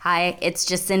Hi, it's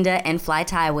Jacinda and Fly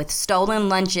Tie with Stolen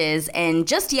Lunches. And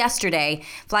just yesterday,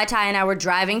 Fly Tie and I were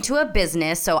driving to a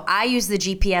business, so I use the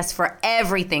GPS for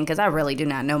everything because I really do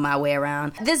not know my way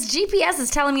around. This GPS is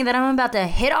telling me that I'm about to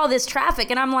hit all this traffic,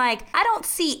 and I'm like, I don't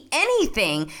see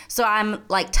anything. So I'm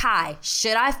like, Ty,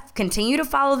 should I continue to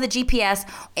follow the GPS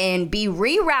and be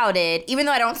rerouted even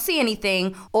though I don't see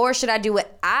anything, or should I do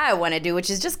what I want to do,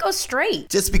 which is just go straight?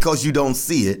 Just because you don't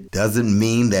see it doesn't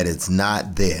mean that it's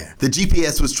not there. The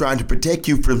GPS was trying to protect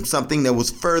you from something that was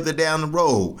further down the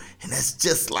road. And that's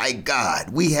just like God.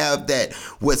 We have that,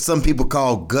 what some people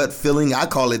call gut feeling. I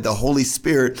call it the Holy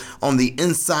Spirit on the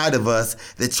inside of us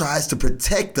that tries to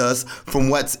protect us from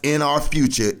what's in our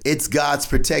future. It's God's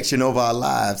protection over our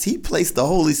lives. He placed the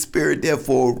Holy Spirit there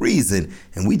for a reason,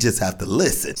 and we just have to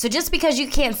listen. So just because you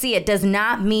can't see it does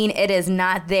not mean it is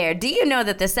not there. Do you know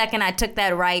that the second I took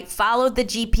that right, followed the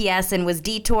GPS, and was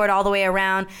detoured all the way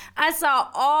around, I saw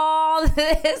all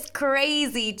this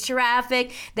crazy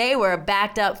traffic. They were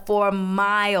backed up for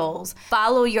miles.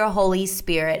 Follow your Holy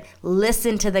Spirit.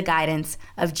 Listen to the guidance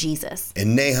of Jesus.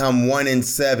 In Nahum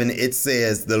 1:7, it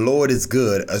says, "The Lord is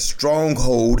good, a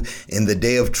stronghold in the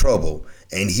day of trouble,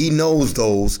 and he knows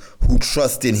those who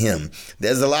trust in him."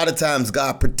 There's a lot of times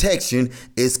God protection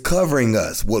is covering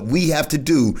us. What we have to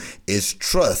do is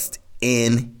trust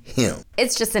in him.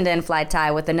 It's Jacinda and Fly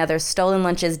Tie with another Stolen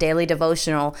Lunches daily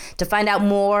devotional. To find out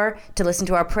more, to listen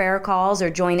to our prayer calls, or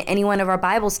join any one of our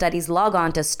Bible studies, log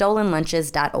on to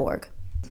stolenlunches.org.